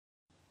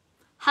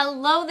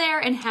Hello there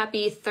and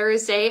happy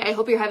Thursday. I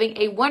hope you're having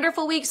a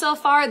wonderful week so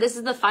far. This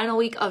is the final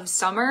week of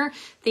summer,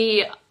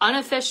 the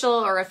unofficial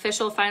or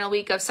official final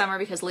week of summer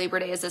because Labor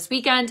Day is this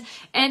weekend.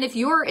 And if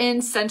you're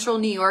in central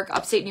New York,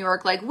 upstate New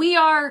York like we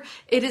are,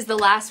 it is the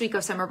last week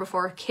of summer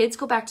before kids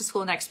go back to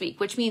school next week,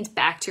 which means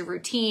back to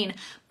routine,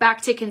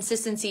 back to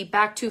consistency,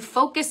 back to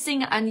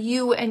focusing on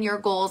you and your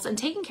goals and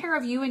taking care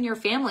of you and your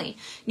family.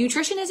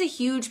 Nutrition is a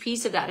huge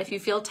piece of that. If you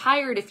feel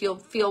tired, if you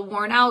feel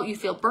worn out, you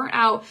feel burnt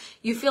out,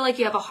 you feel like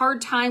you have a hard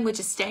time with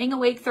just staying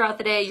awake throughout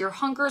the day, your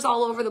hunger's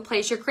all over the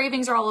place, your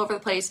cravings are all over the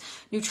place,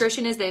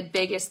 nutrition is the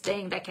biggest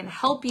thing that can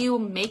help you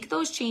make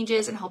those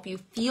changes and help you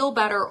feel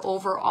better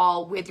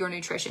overall with your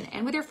nutrition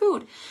and with your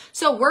food.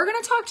 So we're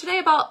going to talk today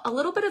about a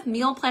little bit of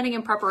meal planning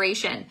and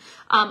preparation.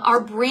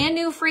 Our brand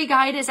new free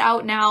guide is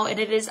out now, and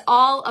it is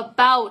all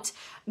about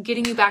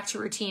getting you back to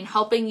routine,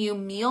 helping you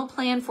meal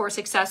plan for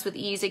success with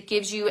ease. It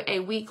gives you a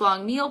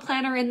week-long meal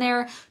planner in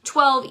there,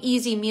 12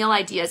 easy meal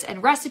ideas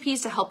and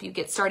recipes to help you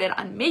get started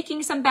on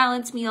making some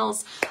balanced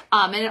meals.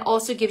 And it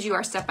also gives you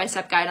our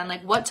step-by-step guide on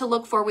like what to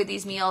look for with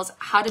these meals,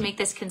 how to make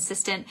this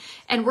consistent.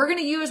 And we're going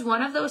to use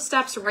one of those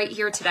steps right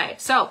here today.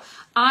 So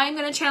I'm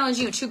going to challenge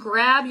you to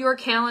grab your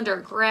calendar,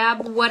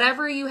 grab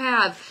whatever you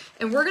have,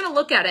 and we're going to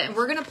look at it and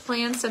we're going to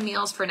plan some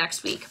meals for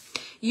next week.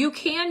 You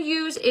can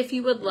use, if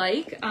you would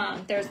like,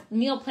 there's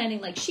meal planning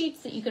like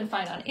sheets that you can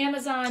find on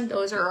Amazon.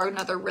 Those are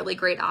another really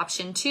great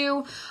option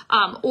too.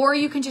 Or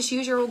you can just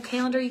use your old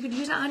calendar. You could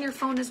use it on your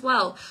phone as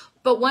well.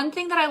 But one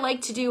thing that I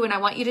like to do, and I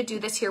want you to do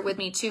this here with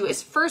me too,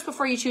 is first,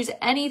 before you choose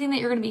anything that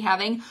you're going to be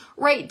having,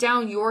 write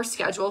down your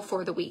schedule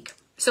for the week.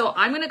 So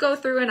I'm going to go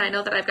through, and I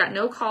know that I've got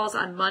no calls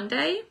on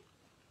Monday.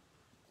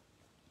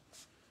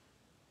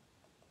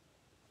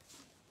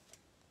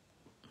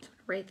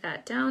 Write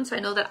that down. So I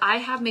know that I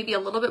have maybe a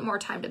little bit more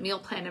time to meal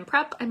plan and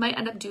prep. I might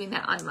end up doing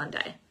that on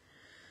Monday.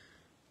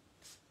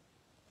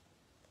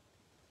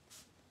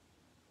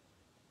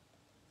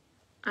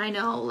 I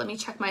know, let me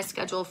check my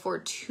schedule for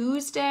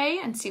Tuesday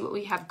and see what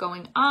we have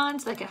going on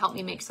so that can help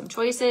me make some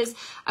choices.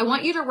 I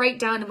want you to write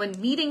down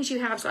when meetings you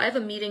have. So I have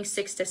a meeting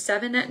 6 to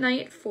 7 at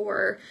night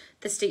for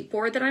the state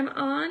board that I'm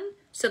on.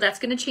 So that's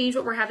going to change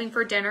what we're having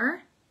for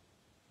dinner.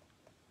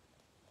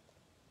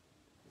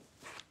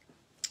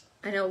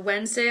 I know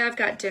Wednesday I've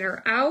got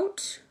dinner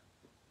out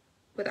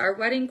with our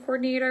wedding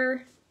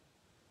coordinator.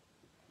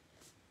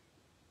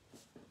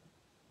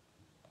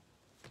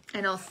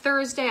 I know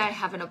Thursday I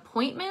have an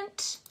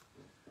appointment.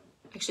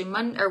 Actually,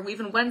 Monday or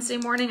even Wednesday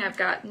morning I've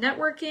got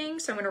networking,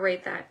 so I'm going to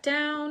write that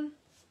down.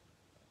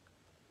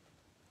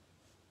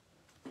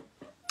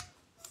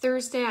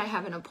 Thursday I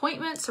have an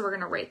appointment, so we're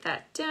going to write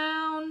that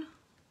down.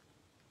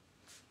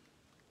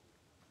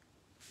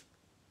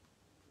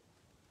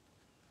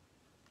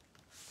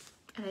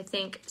 And I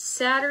think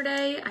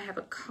Saturday I have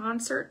a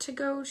concert to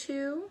go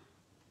to.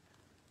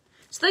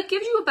 So that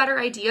gives you a better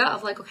idea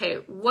of like, okay,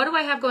 what do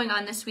I have going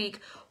on this week?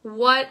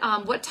 What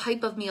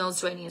type of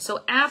meals do I need? So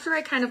after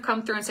I kind of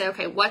come through and say,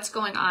 okay, what's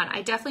going on?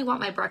 I definitely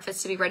want my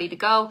breakfast to be ready to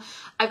go.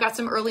 I've got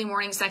some early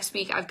mornings next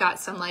week. I've got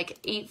some like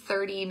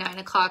 8:30, 9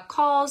 o'clock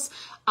calls.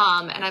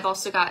 And I've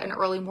also got an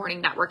early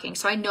morning networking.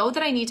 So I know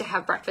that I need to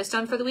have breakfast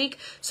done for the week.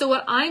 So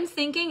what I'm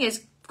thinking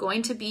is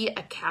going to be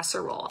a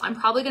casserole. I'm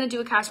probably going to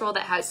do a casserole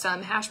that has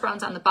some hash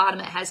browns on the bottom.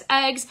 It has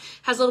eggs,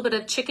 has a little bit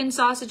of chicken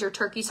sausage or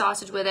turkey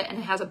sausage with it, and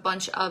it has a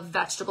bunch of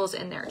vegetables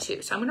in there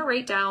too. So I'm going to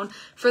write down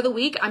for the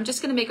week, I'm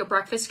just going to make a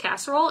breakfast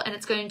casserole, and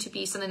it's going to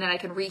be something that I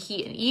can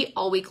reheat and eat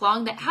all week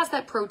long that has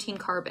that protein,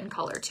 carb, and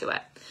color to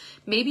it.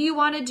 Maybe you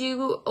want to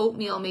do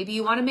oatmeal. Maybe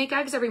you want to make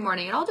eggs every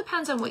morning. It all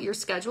depends on what your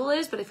schedule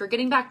is, but if you're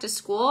getting back to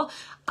school,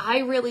 I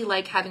really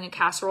like having a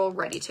casserole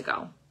ready to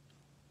go.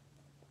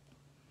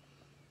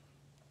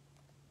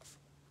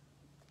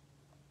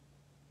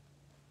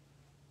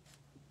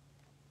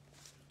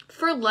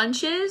 For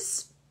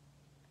lunches,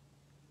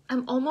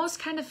 I'm almost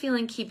kind of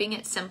feeling keeping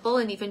it simple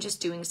and even just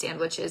doing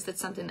sandwiches.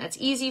 That's something that's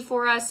easy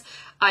for us.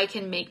 I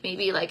can make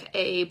maybe like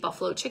a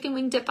buffalo chicken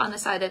wing dip on the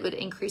side that would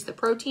increase the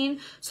protein.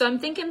 So I'm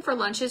thinking for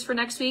lunches for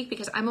next week,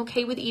 because I'm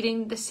okay with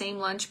eating the same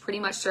lunch pretty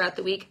much throughout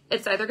the week,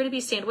 it's either going to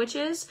be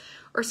sandwiches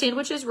or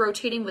sandwiches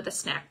rotating with a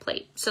snack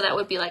plate. So that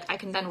would be like, I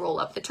can then roll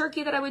up the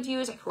turkey that I would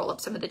use. I can roll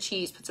up some of the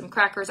cheese, put some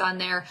crackers on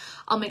there.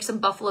 I'll make some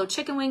buffalo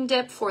chicken wing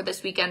dip for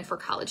this weekend for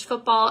college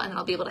football. And then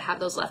I'll be able to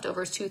have those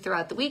leftovers too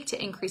throughout the week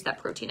to increase that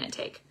protein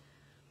intake.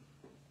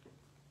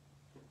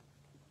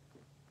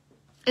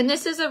 And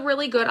this is a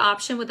really good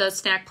option with the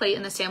snack plate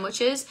and the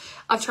sandwiches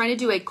of trying to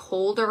do a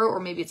colder, or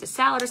maybe it's a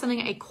salad or something,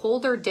 a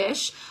colder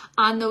dish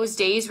on those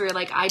days where you're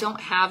like, I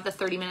don't have the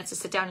 30 minutes to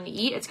sit down and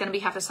eat. It's going to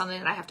be something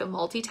that I have to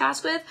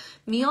multitask with.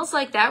 Meals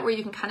like that where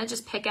you can kind of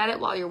just pick at it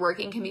while you're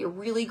working can be a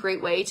really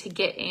great way to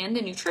get in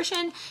the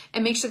nutrition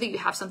and make sure that you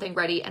have something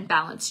ready and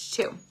balanced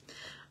too.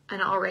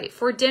 And all right,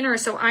 for dinner,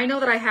 so I know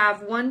that I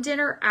have one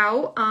dinner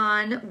out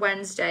on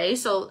Wednesday,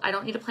 so I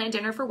don't need to plan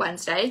dinner for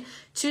Wednesday.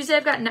 Tuesday,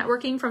 I've got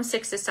networking from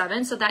 6 to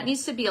 7, so that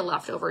needs to be a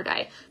leftover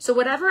day. So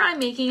whatever I'm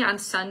making on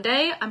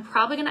Sunday, I'm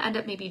probably gonna end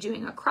up maybe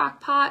doing a crock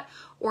pot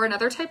or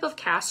another type of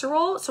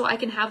casserole so I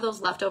can have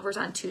those leftovers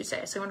on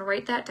Tuesday. So I'm gonna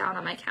write that down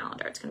on my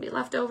calendar. It's gonna be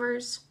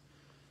leftovers.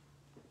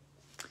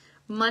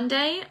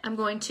 Monday, I'm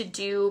going to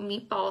do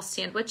meatball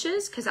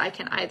sandwiches because I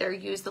can either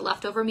use the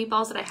leftover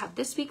meatballs that I have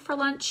this week for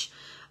lunch,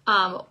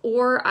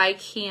 or I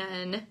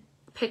can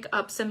pick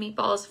up some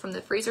meatballs from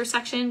the freezer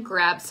section,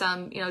 grab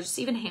some, just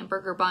even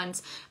hamburger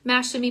buns,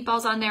 mash the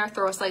meatballs on there,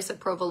 throw a slice of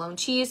provolone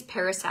cheese,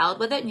 pair a salad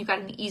with it, and you've got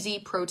an easy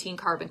protein,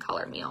 carb, and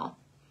color meal.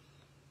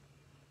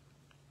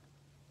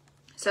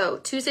 So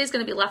Tuesday is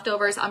going to be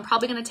leftovers. I'm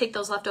probably going to take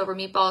those leftover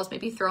meatballs,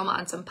 maybe throw them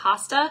on some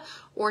pasta,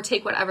 or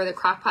take whatever the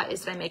crock pot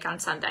is that I make on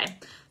Sunday.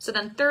 So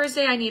then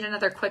Thursday, I need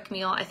another quick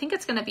meal. I think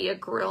it's going to be a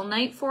grill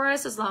night for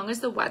us as long as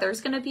the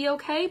weather's going to be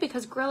okay,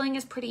 because grilling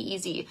is pretty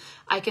easy.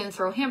 I can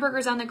throw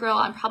hamburgers on the grill.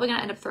 I'm probably going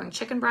to end up throwing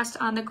chicken breast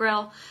on the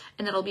grill,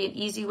 and it'll be an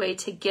easy way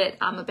to get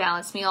a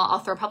balanced meal. I'll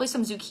throw probably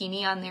some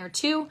zucchini on there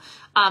too,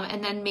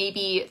 and then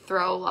maybe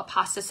throw a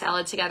pasta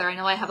salad together. I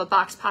know I have a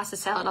boxed pasta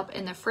salad up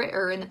in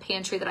the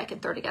pantry that I can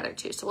throw together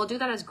too. So we'll do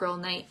that as grill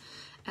night,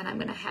 and I'm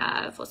going to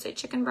have, let's say,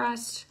 chicken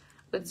breast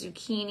with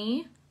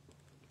zucchini,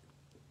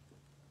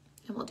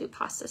 and we'll do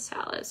pasta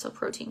salad. So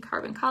protein,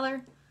 carb, and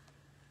color.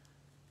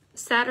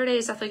 Saturday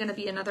is definitely going to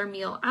be another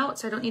meal out,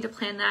 so I don't need to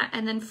plan that.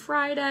 And then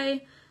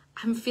Friday,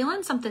 I'm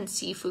feeling something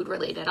seafood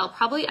related. I'll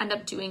probably end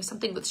up doing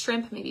something with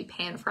shrimp, maybe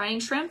pan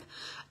frying shrimp,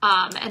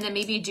 and then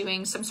maybe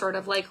doing some sort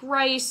of like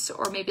rice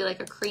or maybe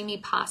like a creamy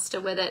pasta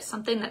with it,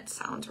 something that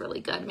sounds really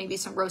good. Maybe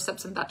roast up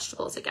some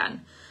vegetables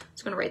again.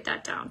 I'm going to write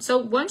that down. So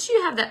once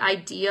you have that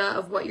idea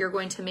of what you're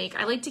going to make,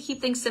 I like to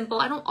keep things simple.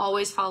 I don't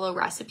always follow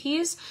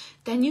recipes.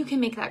 Then you can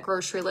make that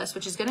grocery list,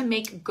 which is going to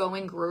make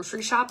going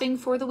grocery shopping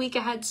for the week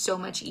ahead so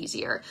much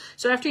easier.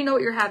 So after you know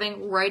what you're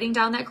having, writing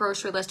down that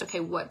grocery list, okay,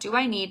 what do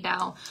I need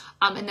now?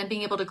 And then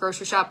being able to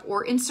grocery shop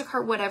or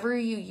Instacart, whatever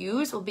you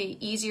use, will be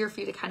easier for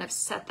you to kind of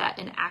set that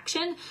in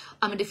action,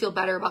 and to feel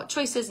better about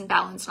choices and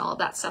balance and all of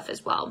that stuff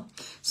as well.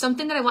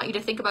 Something that I want you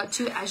to think about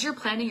too as you're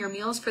planning your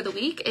meals for the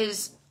week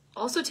is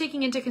also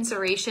taking into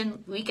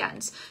consideration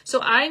weekends. So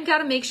I've got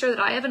to make sure that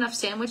I have enough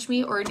sandwich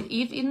meat or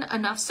even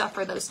enough stuff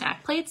for those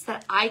snack plates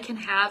that I can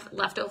have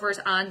leftovers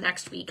on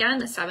next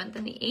weekend, the 7th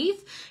and the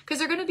 8th, because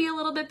they're going to be a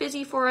little bit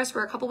busy for us.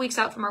 We're a couple weeks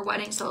out from our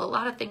wedding, so a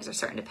lot of things are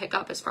starting to pick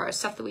up as far as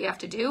stuff that we have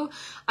to do.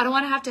 I don't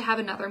want to have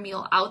another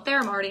meal out there.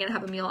 I'm already going to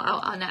have a meal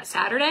out on that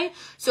Saturday.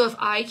 So if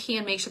I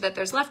can make sure that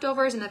there's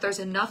leftovers and that there's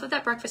enough of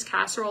that breakfast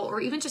casserole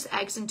or even just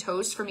eggs and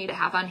toast for me to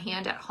have on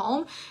hand at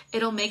home,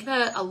 it'll make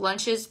the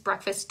lunches,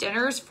 breakfast,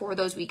 dinners for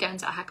those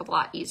weekends a heck of a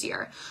lot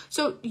easier.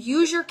 So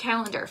use your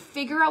calendar,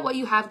 figure out what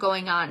you have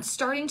going on,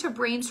 starting to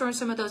brainstorm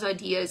some of those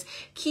ideas,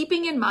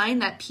 keeping in mind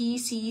that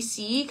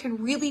PCC can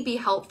really be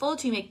helpful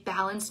to make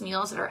balanced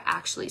meals that are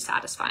actually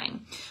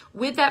satisfying.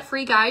 With that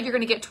free guide, you're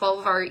going to get 12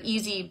 of our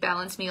easy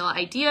balanced meal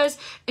ideas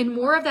and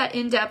more of that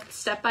in-depth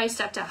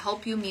step-by-step to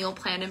help you meal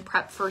plan and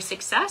prep for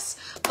success.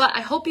 But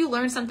I hope you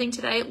learned something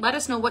today. Let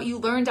us know what you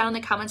learned down in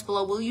the comments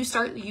below. Will you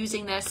start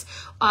using this?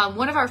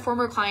 One of our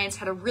former clients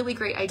had a really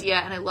great idea,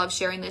 and I love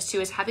sharing this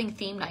too, is having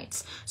theme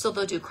nights. So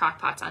they'll do crock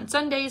pots on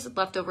Sundays,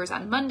 leftovers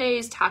on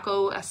Mondays,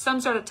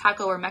 some sort of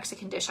taco or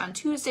Mexican dish on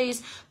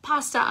Tuesdays,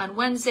 pasta on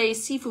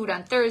Wednesdays, seafood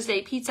on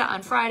Thursday, pizza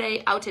on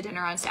Friday, out to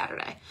dinner on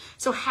Saturday.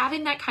 So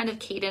having that kind of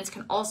cadence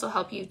can also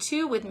help you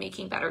too with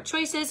making better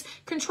choices,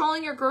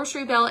 controlling your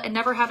grocery bill, and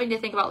never having to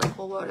think about like,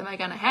 well, what am I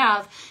going to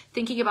have?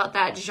 Thinking about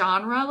that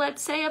genre,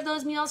 let's say, of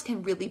those meals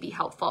can really be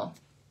helpful.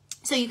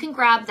 So you can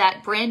grab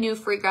that brand new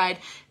free guide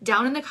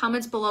down in the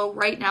comments below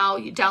right now.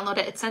 You download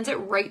it. It sends it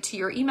right to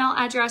your email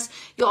address.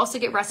 You'll also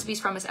get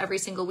recipes from us every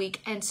single week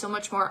and so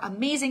much more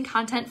amazing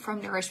content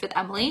from Nourish with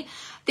Emily.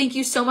 Thank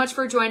you so much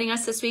for joining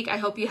us this week. I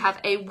hope you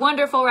have a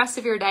wonderful rest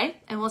of your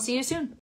day, and we'll see you soon.